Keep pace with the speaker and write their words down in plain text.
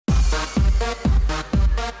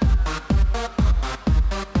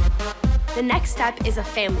The next step is a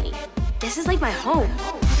family. This is like my home.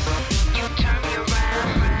 You turn me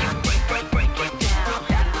around, you break it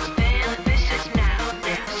down. Then this is now,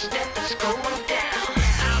 next step is going down.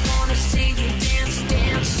 I wanna see you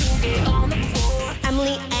dance, so get on the floor.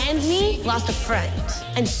 Emily and me lost a friend,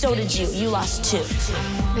 and so did you. You lost two.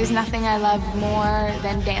 There's nothing I love more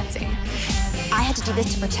than dancing. I had to do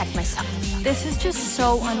this to protect myself. This is just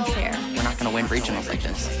so unfair. We're not gonna win regionals like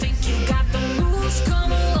this. You got the moves,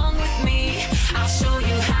 come along with me. I'll show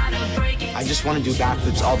you how to break it. I just want to do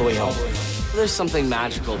backflips all the way home. There's something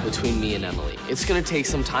magical between me and Emily. It's gonna take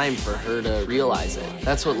some time for her to realize it.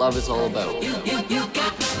 That's what love is all about. You got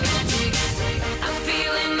the magic. I'm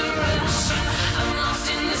feeling the rush. I'm lost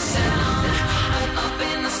in the sound. I'm up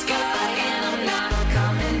in the sky and I'm not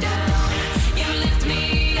coming down. You lift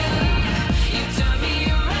me up. You turn me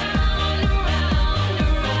around.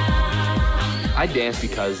 I dance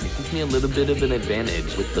because it gives me a little bit of an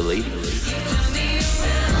advantage with the ladies.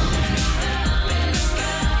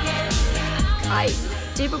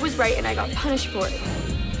 David was right and I got punished for it.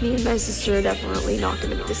 Me and my sister are definitely not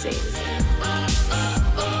gonna be the same.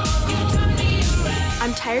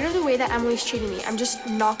 I'm tired of the way that Emily's treating me. I'm just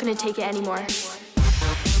not gonna take it anymore.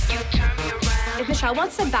 If Michelle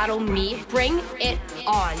wants to battle me, bring it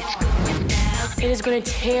on. It is going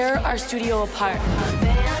to tear our studio apart.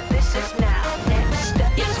 This is now.